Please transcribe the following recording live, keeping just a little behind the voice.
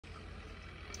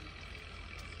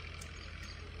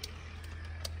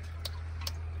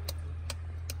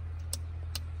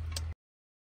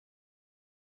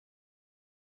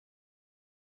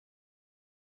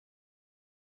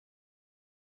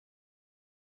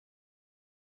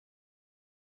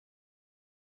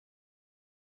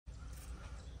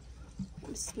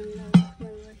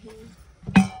बिस्मिल्लाहिर्रहमानिर्रहीम।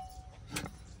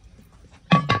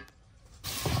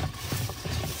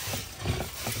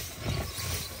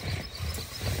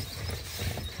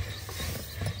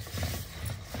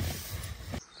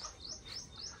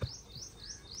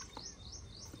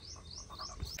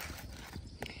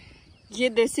 ये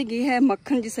देसी घी है,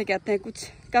 मक्खन जिसे कहते हैं कुछ।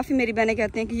 काफ़ी मेरी बहनें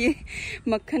कहते हैं कि ये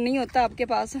मक्खन नहीं होता आपके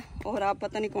पास और आप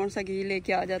पता नहीं कौन सा घी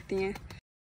लेके आ जाती हैं।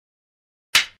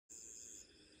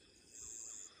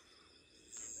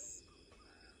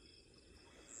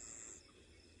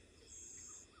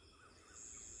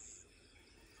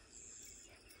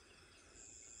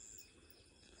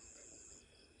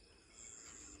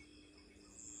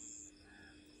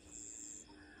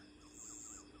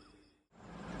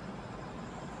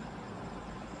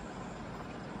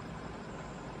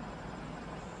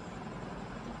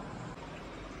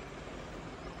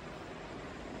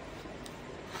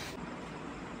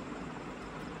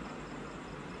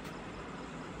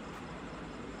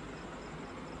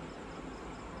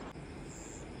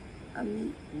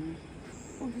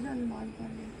 नमाज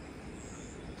पढ़ ली।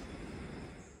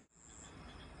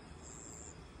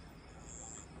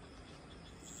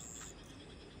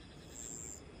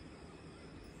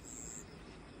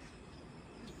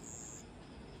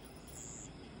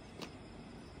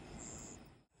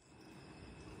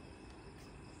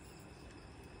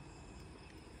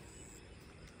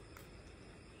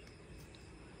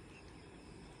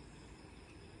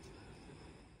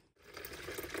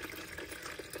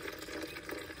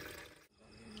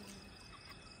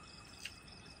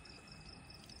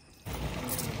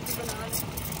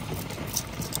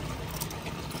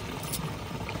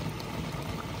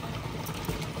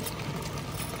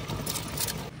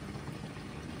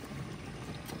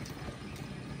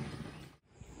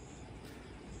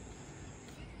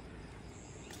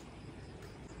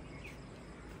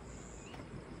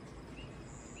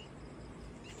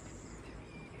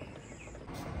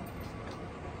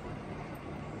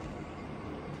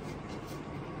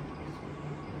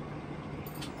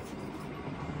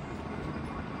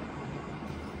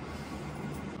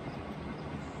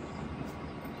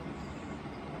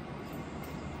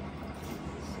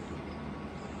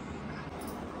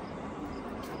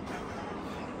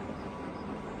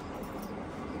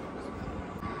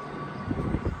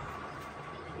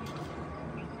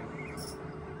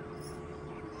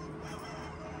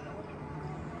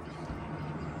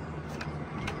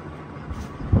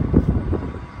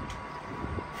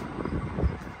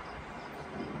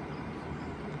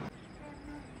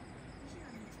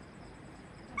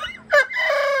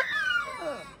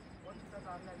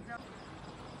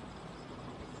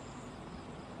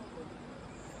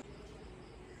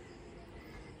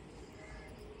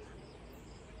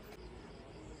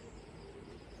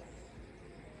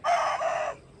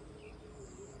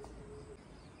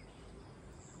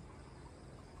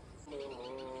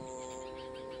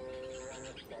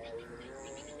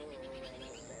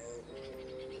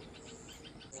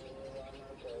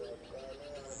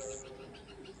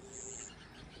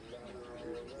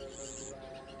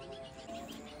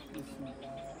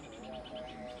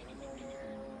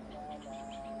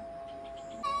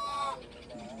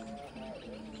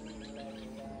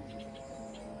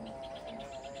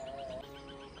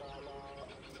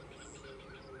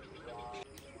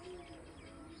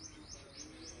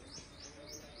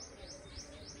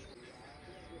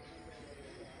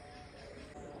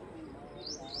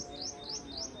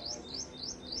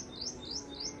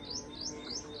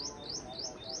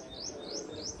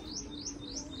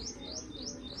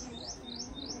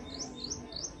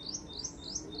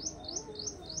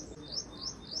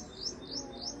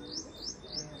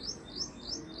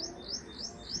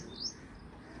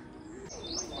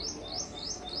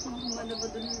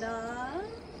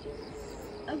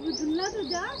 अब्दुल्ला तो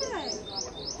जाग रहा है।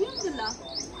 क्यों अब्दुल्ला,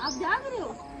 आप जाग रहे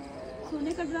हो?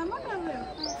 सोने का ड्रामा कर रहे हो?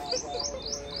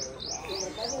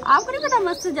 आपको नहीं पता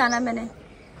मस्जिद जाना? मैंने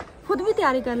खुद भी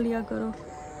तैयारी कर लिया करो।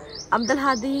 अब्दुल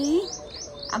हादी,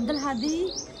 अब्दुल हादी,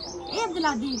 ए अब्दुल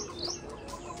हादी,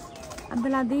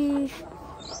 अब्दुल हादी,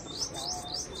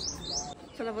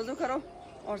 चलो वजू करो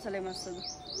और चले मस्जिद।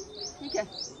 ठीक है,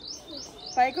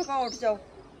 भाई को कहो उठ जाओ।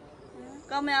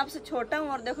 कहा मैं आपसे छोटा हूँ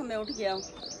और देखो मैं उठ गया हूँ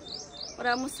और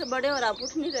आप मुझसे बड़े और आप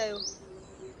उठ नहीं रहे हो।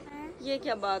 ये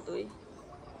क्या बात हुई?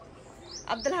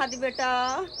 अब्दुल हादी बेटा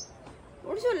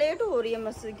उठ जाओ, लेट हो रही है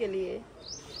मस्जिद के लिए।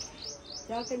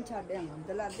 चल तेन छाड़े हम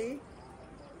अब्दुल हादी,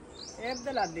 ए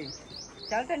अब्दुल हादी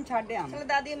चल तेन छाड़े हम। चलो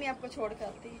दादी मैं आपको छोड़ के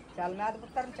आती। चल मैं तो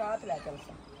पुत्र चाहत ले चल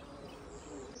सा।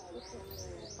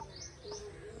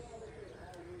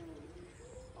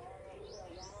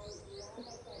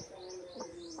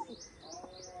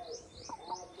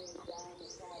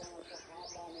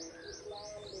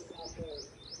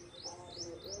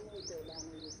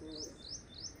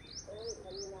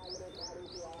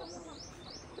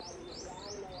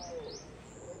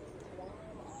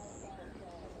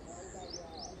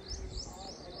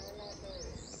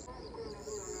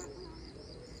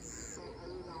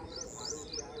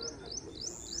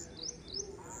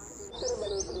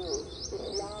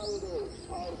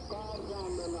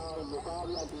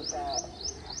 मुकाबला किया।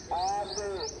 आज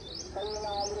कई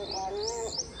नाम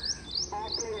फारूक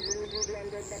अपनी जिंदगी के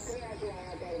अंदर बकरियां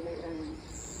चलाया करते हैं,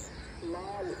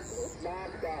 माल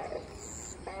बागदार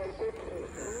और कुछ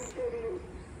नीचे भी,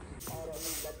 और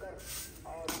अभी बकर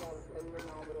और जब सही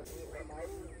नाम रखी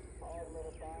फरमाई और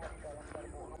मेरे पास पैगंबर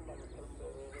मोहम्मद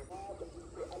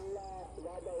कि अल्लाह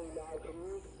वादा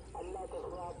शरीक, अल्लाह को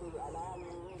खुदा कोई अलाम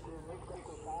नहीं, कोई मुश्किल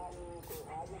कुशा नहीं, कोई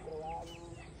हाजिर रवा नहीं,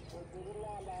 कोई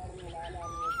गुरिल्ला मारने वाला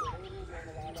नहीं, कोई गोली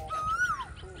देने वाला नहीं,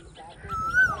 कोई काटे को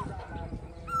लगन का मालिक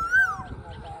नहीं, खास न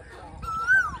काटना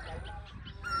करना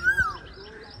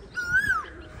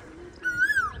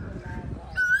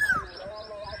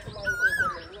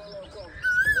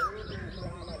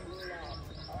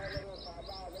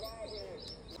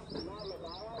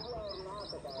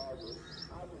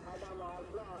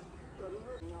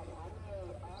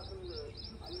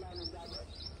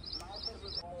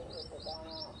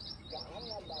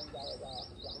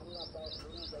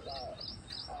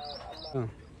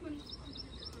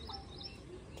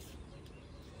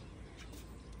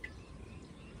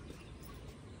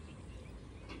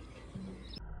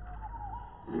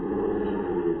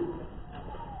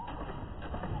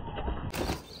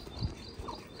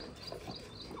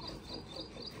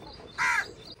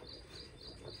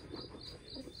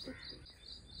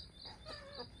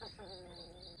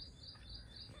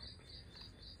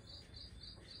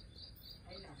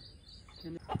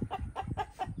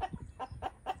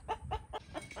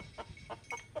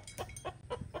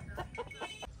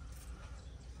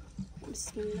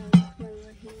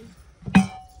बिस्मिल्लाहिर्रहमानिर्रहीम।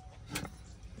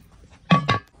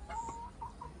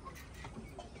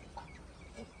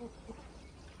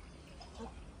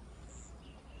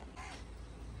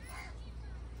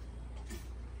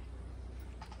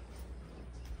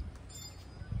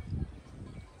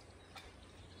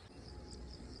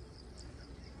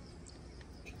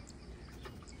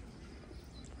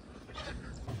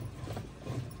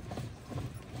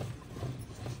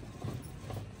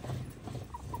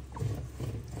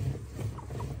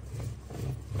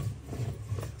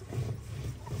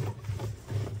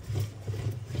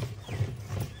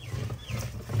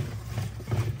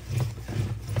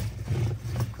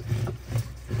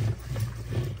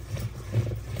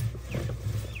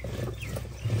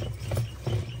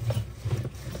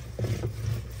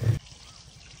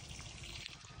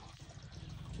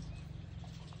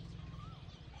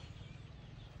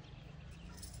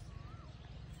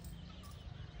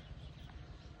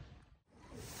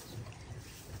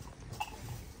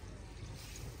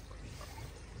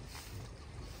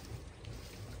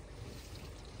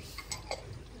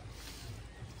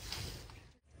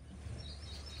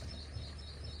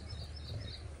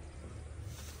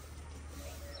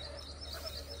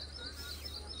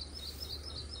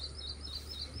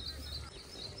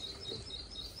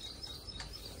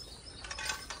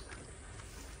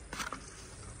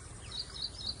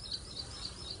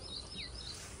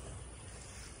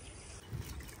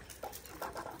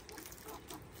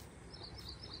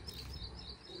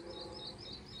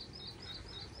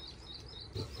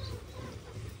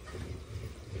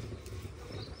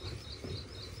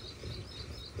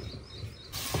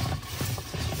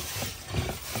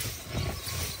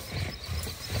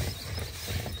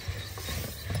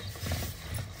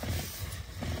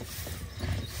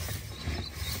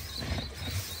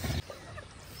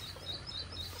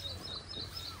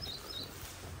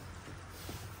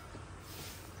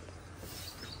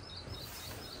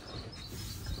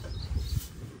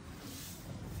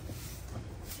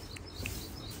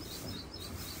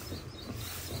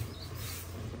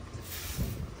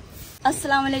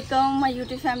 अस्सलाम वालेकुम माय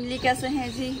यूट्यूब फैमिली, कैसे हैं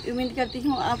जी? उम्मीद करती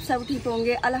हूँ आप सब ठीक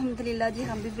होंगे। अल्हम्दुलिल्लाह जी,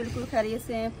 हम भी बिल्कुल खैरियत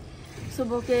से हैं।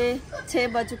 सुबह के 6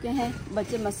 बज चुके हैं,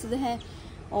 बच्चे मस्जिद हैं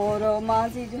और माँ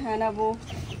जी जो है ना वो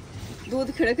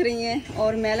दूध खिड़क रही हैं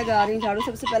और मैं लगा रही हूँ झाड़ू।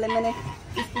 सबसे पहले मैंने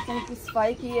इस किचन की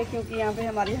सफाई की है क्योंकि यहाँ पे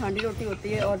हमारी हांडी रोटी होती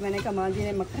है और मैंने कहा माँ जी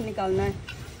ने मक्खन निकालना है।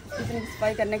 किचन की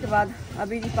सफाई करने के बाद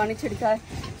अभी जी पानी छिड़का है।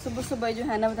 सुबह सुबह जो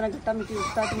है ना उतना घट्टा मिट्टी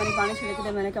उठता है तो मैंने पानी छिड़क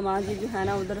दिया। मैंने कहा माँ जी जो है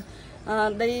ना उधर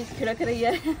दही खिड़क रही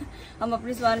है हम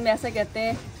अपनी ज़बान में ऐसा कहते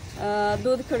हैं,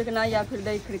 दूध खिड़कना या फिर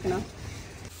दही खिड़कना।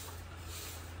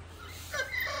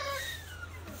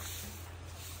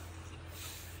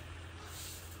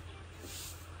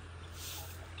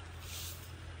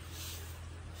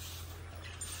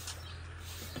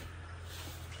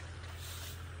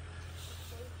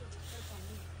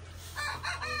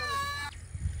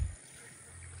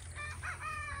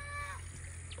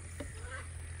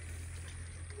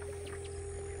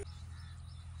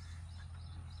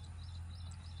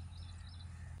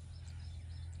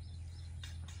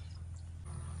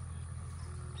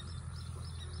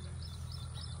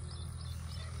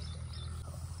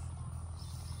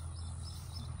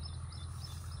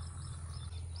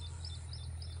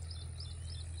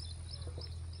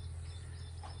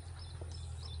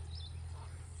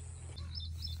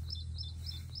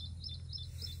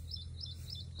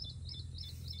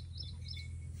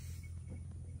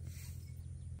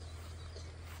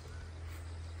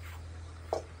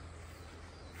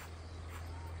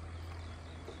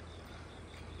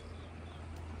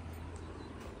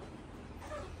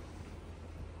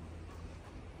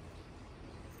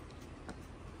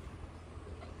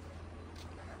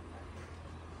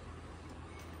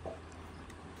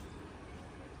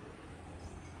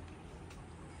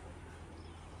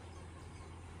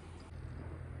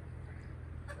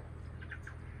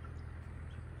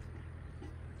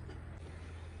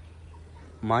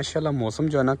 माशाल्लाह मौसम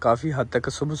जो है ना काफ़ी हद तक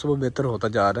सुबह सुबह बेहतर होता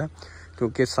जा रहा है,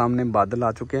 क्योंकि सामने बादल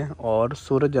आ चुके हैं और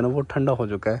सूरज जो है ना वो ठंडा हो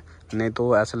चुका है। नहीं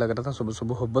तो ऐसा लग रहा था सुबह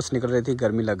सुबह हुब्बस निकल रही थी,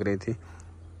 गर्मी लग रही थी।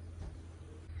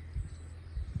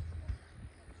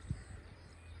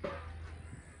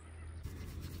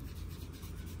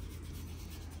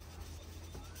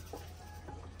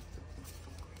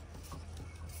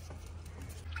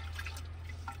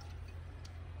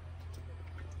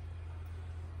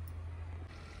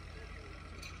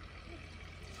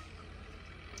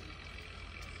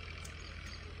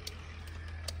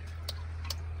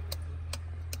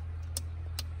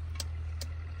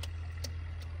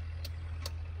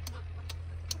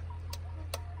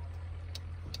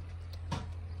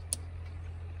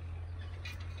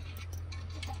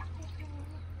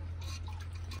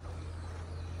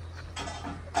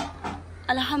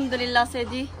 अल्हम्दुलिल्लाह से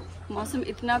जी मौसम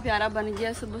इतना प्यारा बन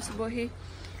गया सुबह सुबह ही।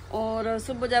 और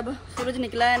सुबह जब सूरज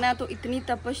निकला है ना तो इतनी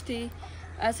तपश थी,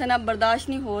 ऐसे ना बर्दाश्त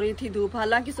नहीं हो रही थी धूप,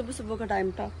 हालांकि सुबह सुबह का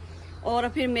टाइम था। और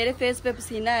फिर मेरे फेस पे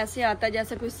पसीना ऐसे आता है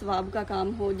जैसे कोई सवाब का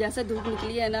काम हो, जैसे धूप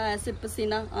निकली है ना ऐसे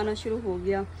पसीना आना शुरू हो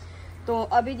गया। तो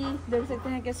अभी जी देख सकते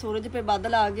हैं कि सूरज पे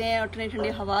बादल आ गए हैं और ठंडी ठंडी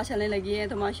हवा चलने लगी है।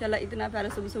 तो माशाल्लाह इतना प्यारा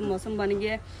सुबह सुबह मौसम बन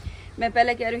गया है। मैं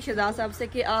पहले कह रही हूँ शहजाद साहब से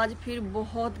कि आज फिर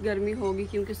बहुत गर्मी होगी,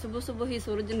 क्योंकि सुबह सुबह ही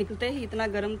सूरज निकलते ही इतना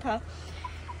गर्म था।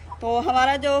 तो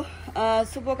हमारा जो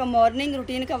सुबह का मॉर्निंग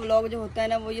रूटीन का व्लॉग जो होता है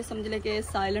ना वो ये समझ ले कि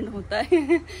साइलेंट होता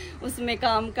है उसमें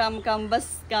काम काम काम बस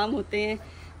काम होते हैं,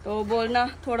 तो बोलना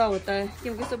थोड़ा होता है,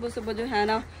 क्योंकि सुबह सुबह जो है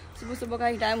ना सुबह सुबह का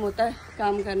ही टाइम होता है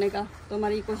काम करने का। तो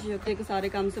हमारी कोशिश होती है कि सारे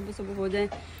काम सुबह सुबह हो जाएं,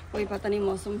 कोई पता नहीं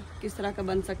मौसम किस तरह का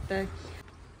बन सकता है।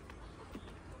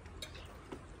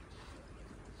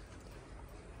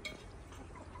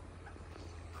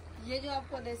 ये जो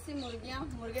आपको देसी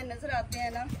मुर्गे नज़र आते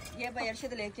हैं ना, ये भाई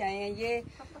अरशद लेके आए हैं। ये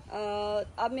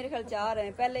अब मेरे ख्याल 4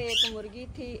 हैं, पहले एक मुर्गी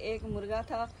थी एक मुर्गा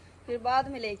था, फिर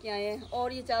बाद में लेके आए हैं।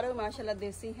 और ये चारों माशाल्लाह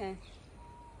देसी हैं,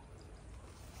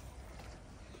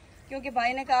 क्योंकि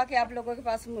भाई ने कहा कि आप लोगों के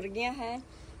पास मुर्गियां हैं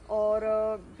और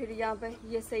फिर यहाँ पे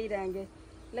ये सही रहेंगे।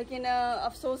 लेकिन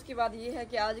अफसोस की बात ये है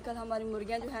कि आजकल हमारी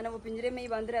मुर्गियां जो है ना वो पिंजरे में ही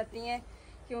बंद रहती हैं,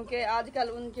 क्योंकि आजकल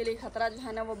उनके लिए ख़तरा जो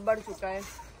है ना वो बढ़ चुका है।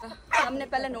 हमने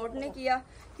पहले नोट नहीं किया,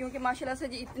 क्योंकि माशाल्लाह से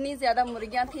जी इतनी ज़्यादा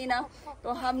मुर्गियां थी ना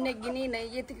तो हमने गिनी नहीं।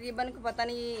 ये तकरीबन पता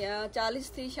नहीं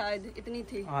 40 थी शायद, इतनी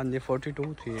थी। हाँ जी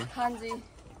 42 थी। हाँ जी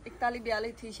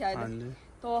 41-42 थी शायद। हाँ जी।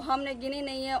 तो हमने गिनी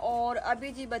नहीं है। और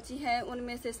अभी जी बची हैं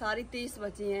उनमें से सारी 30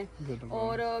 बची हैं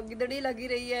और गिदड़ी लगी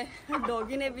रही है,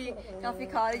 डॉगी ने भी काफी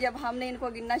खा रही है। जब हमने इनको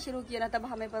गिनना शुरू किया ना तब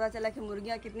हमें पता चला कि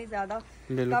मुर्गियां कितनी ज्यादा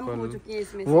कम हो चुकी हैं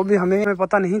इसमें। वो भी हमें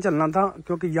पता नहीं चलना था,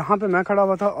 क्योंकि यहाँ पे मैं खड़ा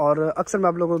हुआ था और अक्सर मैं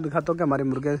आप लोगों को दिखाता हूँ कि हमारी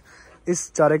मुर्गे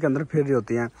इस चारे के अंदर फिर रही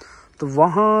होती हैं। तो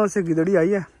वहाँ से गिदड़ी आई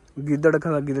है,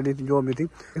 गिदड़ी जो भी थी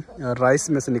राइस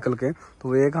में से निकल के, तो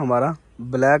वो एक हमारा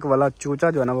ब्लैक वाला चूचा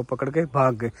जो है ना वो पकड़ के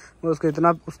भाग गए। वो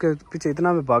उसके पीछे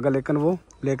इतना में भागा, लेकिन वो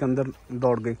लेकर अंदर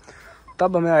दौड़ गई।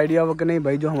 तब हमें आइडिया हुआ कि नहीं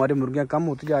भाई जो हमारी मुर्गियां कम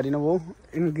होती जा रही ना वो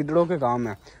इन गिदड़ों के काम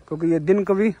है, क्योंकि ये दिन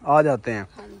कभी आ जाते हैं,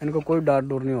 इनको कोई डांट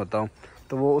डूर नहीं होता।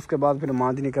 तो वो उसके बाद फिर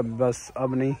मांझने का बस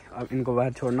अब नहीं, अब इनको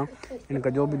बाहर छोड़ना, इनका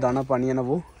जो भी दाना पानी है ना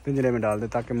वो पिंजरे में डाल दे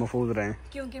ताकि महफूज रहें,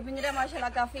 क्योंकि पिंजरा माशाल्लाह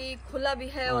काफी खुला भी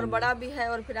है और बड़ा भी है।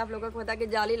 और फिर आप लोगों को पता है कि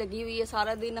जाली लगी हुई है,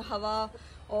 सारा दिन हवा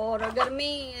और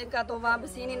गर्मी का तो वहाँ पे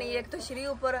सीन ही नहीं है। एक तो शरीर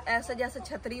ऊपर ऐसा जैसे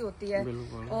छतरी होती है,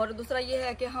 और दूसरा ये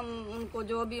है कि हम उनको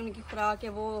जो भी उनकी खुराक है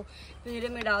वो पिंजरे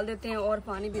में डाल देते हैं और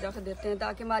पानी भी रख देते हैं,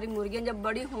 ताकि हमारी मुर्गियाँ जब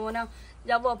बड़ी हो ना,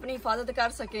 जब वो अपनी हिफाजत कर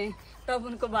सकें तब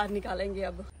उनको बाहर निकालेंगे।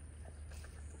 अब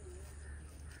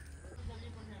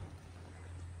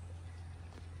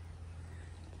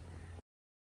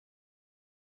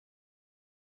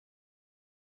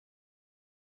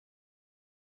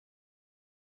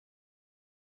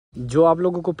जो आप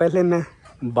लोगों को पहले मैं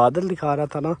बादल दिखा रहा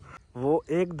था ना वो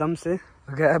एकदम से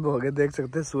गायब हो गए। देख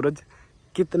सकते हैं सूरज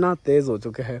कितना तेज़ हो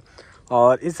चुका है।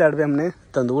 और इस साइड पे हमने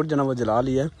तंदूर जो ना वो जला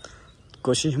लिया है।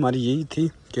 कोशिश हमारी यही थी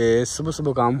कि सुबह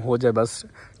सुबह काम हो जाए बस,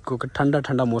 क्योंकि ठंडा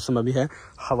ठंडा मौसम अभी है,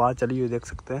 हवा चली हुई देख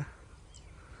सकते हैं।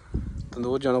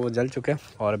 तंदूर जो है वो जल चुका है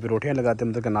और अभी रोटियां लगाते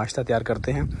हैं, मतलब कि नाश्ता तैयार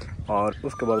करते हैं और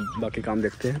उसके बाद बाकी काम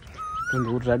देखते हैं।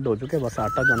 तंदूर रेड हो चुके हैं, बस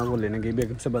आटा जो है वो लेने गई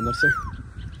बेगम से बंदर से।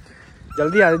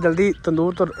 जल्दी आ जल्दी,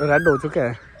 तंदूर तो रेड हो चुका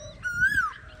है।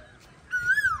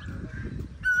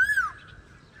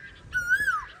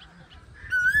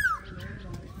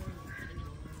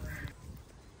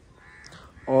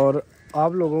 और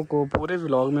आप लोगों को पूरे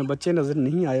व्लॉग में बच्चे नज़र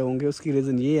नहीं आए होंगे, उसकी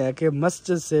रीज़न ये है कि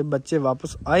मस्जिद से बच्चे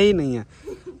वापस आए ही नहीं हैं।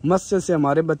 मस्जिद से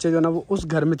हमारे बच्चे जो ना वो उस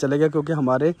घर में चले गए, क्योंकि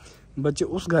हमारे बच्चे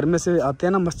उस घर में से आते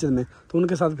हैं ना मस्जिद में, तो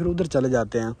उनके साथ फिर उधर चले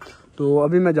जाते हैं। तो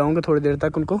अभी मैं जाऊंगा थोड़ी देर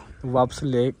तक उनको वापस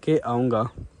लेके आऊँगा।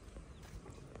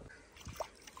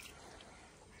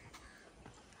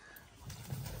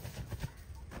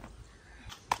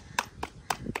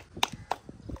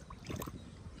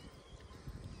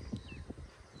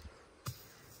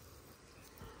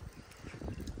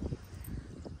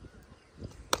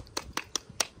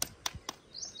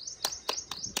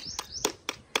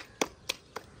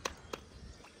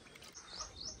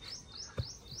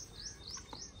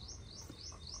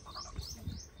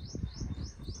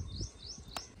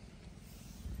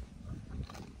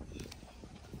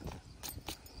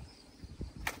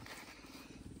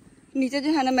 नीचे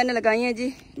जो है ना मैंने लगाई है जी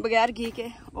बगैर घी के,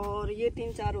 और ये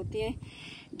 3-4 होती हैं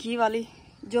घी वाली,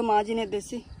 जो माँ जी ने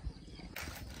देसी,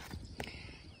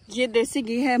 ये देसी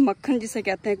घी है, मक्खन जिसे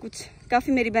कहते हैं कुछ।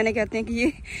 काफ़ी मेरी बहनें कहते हैं कि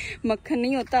ये मक्खन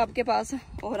नहीं होता आपके पास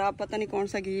और आप पता नहीं कौन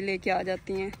सा घी लेके आ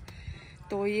जाती हैं।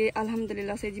 तो ये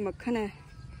अल्हम्दुलिल्लाह से जी मक्खन है,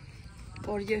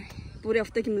 और ये पूरे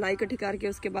हफ्ते की मलाई इकट्ठी करके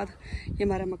उसके बाद ये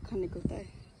हमारा मक्खन निकलता है।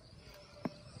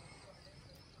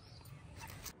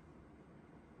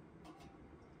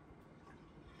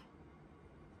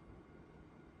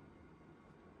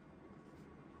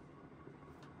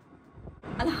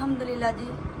 अल्हम्दुलिल्लाह जी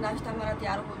नाश्ता हमारा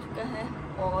तैयार हो चुका है,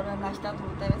 और नाश्ता तो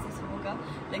होता है वैसे सुबह का,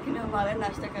 लेकिन हमारा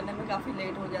नाश्ता करने में काफ़ी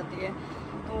लेट हो जाती है।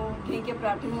 तो घी के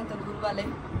पराठे हैं तंदूर वाले,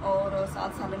 और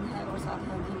साथ सालन है, और साथ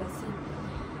है घी लस्सी।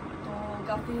 तो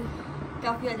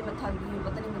काफ़ी आज मैं थक गई हूँ,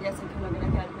 पता नहीं मुझे ऐसे क्यों लग रहा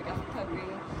है कि आज मैं काफ़ी थक गई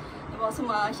हूँ। तो मौसम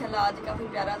माशाल्लाह आज काफ़ी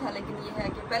प्यारा था, लेकिन ये है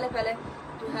कि पहले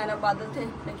जो है ना बादल थे,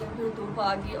 लेकिन फिर धूप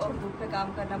आ गई और धूप पे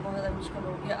काम करना बहुत ज़्यादा मुश्किल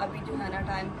हो गया। अभी जो है ना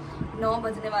टाइम 9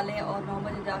 बजने वाले हैं, और 9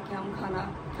 बजे जाके हम खाना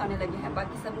खाने लगे हैं।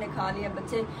 बाकी सब ने खा लिया।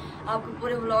 बच्चे आपको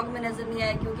पूरे व्लॉग में नज़र नहीं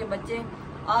आए, क्योंकि बच्चे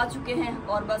आ चुके हैं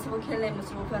और बस वो खेलने में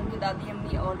मसरूफ़ है। उनकी दादी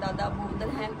अम्मी और दादा अबू उधर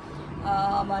हैं,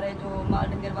 हमारे जो माल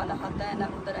डंगर वाला खाता है ना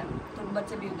उधर है, तो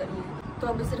बच्चे भी उधर ही हैं। तो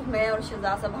अभी सिर्फ मैं और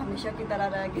शहजाद साहब हमेशा की तरह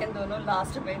रह गए, दोनों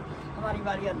लास्ट पे हमारी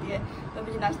बारी आती है। तो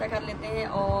अभी नाश्ता कर लेते हैं,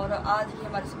 और आज की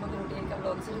हमारी सुबह की रूटीन का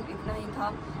व्लॉग सिर्फ इतना ही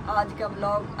था। आज का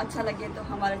व्लॉग अच्छा लगे तो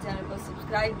हमारे चैनल को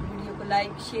सब्सक्राइब, वीडियो को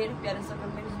लाइक, शेयर, प्यारे से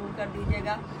कमेंट जरूर कर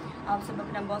दीजिएगा। आप सब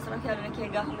अपना बहुत सारा ख्याल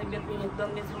रखिएगा, हमें भी अपनी एक दो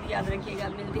में जरूर याद रखिएगा।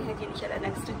 मिलते हैं कि इंशाल्लाह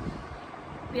नेक्स्ट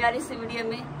प्यारी सी वीडियो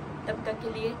में, तब तक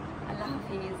के लिए अल्लाह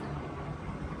हाफिज़।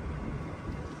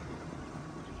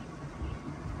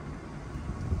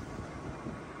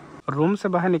 रूम से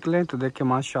बाहर निकले तो देख के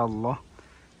माशाअल्लाह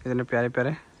इतने प्यारे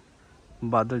प्यारे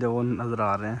बादल जो वो नज़र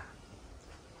आ रहे हैं।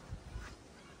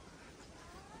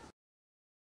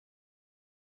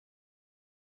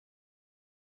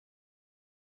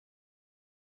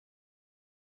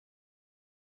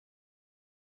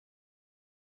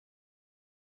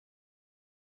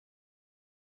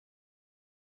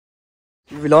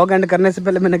 व्लॉग एंड करने से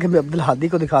पहले मैंने कभी अब्दुल हादी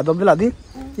को दिखा दो। अब्दुल हादी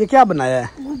ये क्या बनाया है?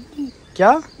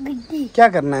 क्या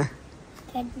करना है?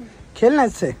 खेलना है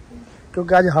इससे,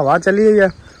 क्योंकि आज हवा चली हुई है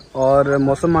और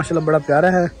मौसम माशाल्लाह बड़ा प्यारा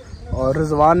है। और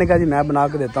रिजवान ने कहा जी मैं बना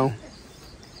के देता हूँ।